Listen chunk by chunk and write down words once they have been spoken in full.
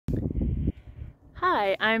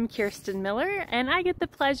Hi, I'm Kirsten Miller, and I get the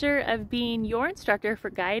pleasure of being your instructor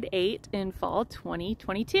for Guide 8 in fall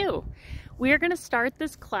 2022. We are going to start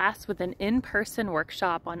this class with an in-person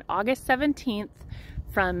workshop on August 17th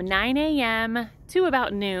from 9 a.m. to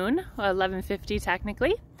about noon, 11:50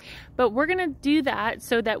 technically. But we're going to do that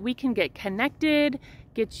so that we can get connected,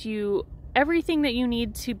 get you everything that you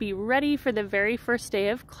need to be ready for the very first day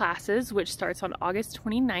of classes, which starts on August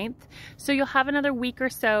 29th. So you'll have another week or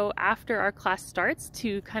so after our class starts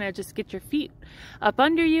to kind of just get your feet up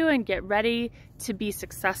under you and get ready to be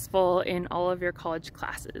successful in all of your college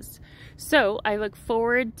classes. So I look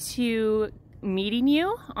forward to meeting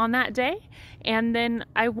you on that day, and then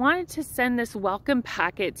I wanted to send this welcome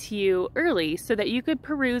packet to you early so that you could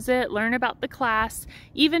peruse it, learn about the class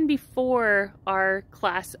even before our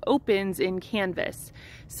class opens in Canvas.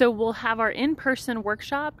 So we'll have our in-person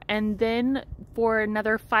workshop, and then for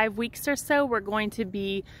another 5 weeks or so we're going to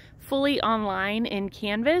be fully online in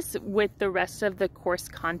Canvas with the rest of the course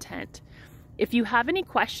content. If you have any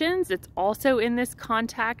questions, it's also in this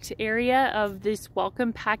contact area of this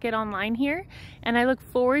welcome packet online here, and I look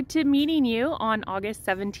forward to meeting you on August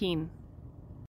 17.